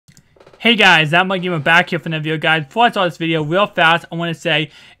Hey guys, I'm Mike Gamer back here for another video, guys. Before I start this video real fast, I want to say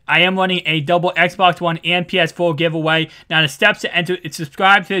I am running a double Xbox One and PS4 giveaway. Now the steps to enter is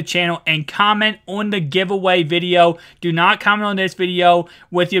subscribe to the channel and comment on the giveaway video. Do not comment on this video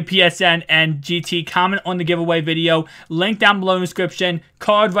with your PSN and GT. Comment on the giveaway video. Link down below in the description,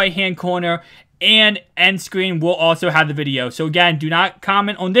 card right hand corner, and end screen will also have the video. So again, do not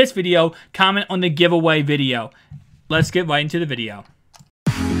comment on this video, comment on the giveaway video. Let's get right into the video.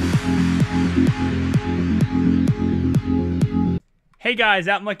 Hey guys,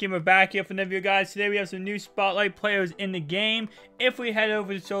 Mike Gamer back here for another video, guys. Today we have some new Spotlight players in the game. If we head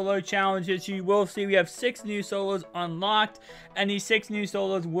over to solo challenges, you will see we have 6 new solos unlocked, and these 6 new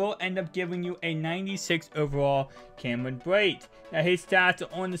solos will end up giving you a 96 overall Cain Mack. Now his stats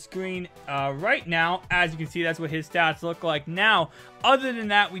are on the screen right now. As you can see, that's what his stats look like now. Other than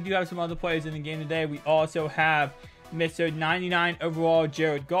that, we do have some other players in the game today. We also have Mr. 99 overall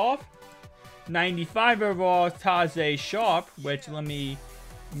G.O.A.T, 95 overall Taze Sharp, which let me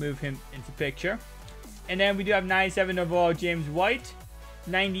move him into picture. And then we do have 97 overall James White,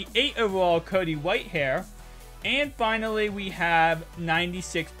 98 overall Cody Whitehair, and finally we have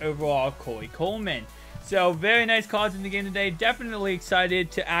 96 overall Corey Coleman. So very nice cards in the game today. Definitely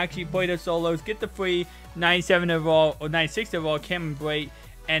excited to actually play the solos, get the free 97 overall or 96 overall Cain Mack,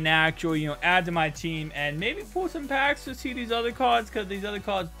 and actually, add to my team and maybe pull some packs to see these other cards, because these other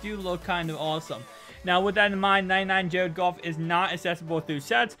cards do look kind of awesome. Now, with that in mind, 99 G.O.A.T is not accessible through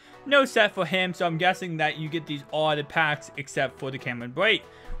sets. No set for him, so I'm guessing that you get these audited packs except for the Cain Mack.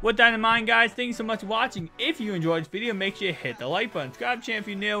 With that in mind, guys, thank you so much for watching. If you enjoyed this video, make sure you hit the like button. Subscribe to the channel if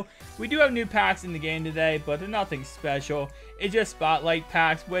you're new. We do have new packs in the game today, but they're nothing special. It's just Spotlight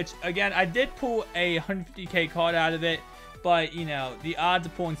packs, which, again, I did pull a 150k card out of it. But, the odds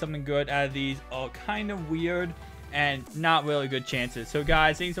of pulling something good out of these are kind of weird and not really good chances. So,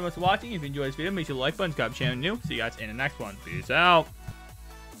 guys, thank you so much for watching. If you enjoyed this video, make sure to like button, subscribe to the channel new. See you guys in the next one. Peace out.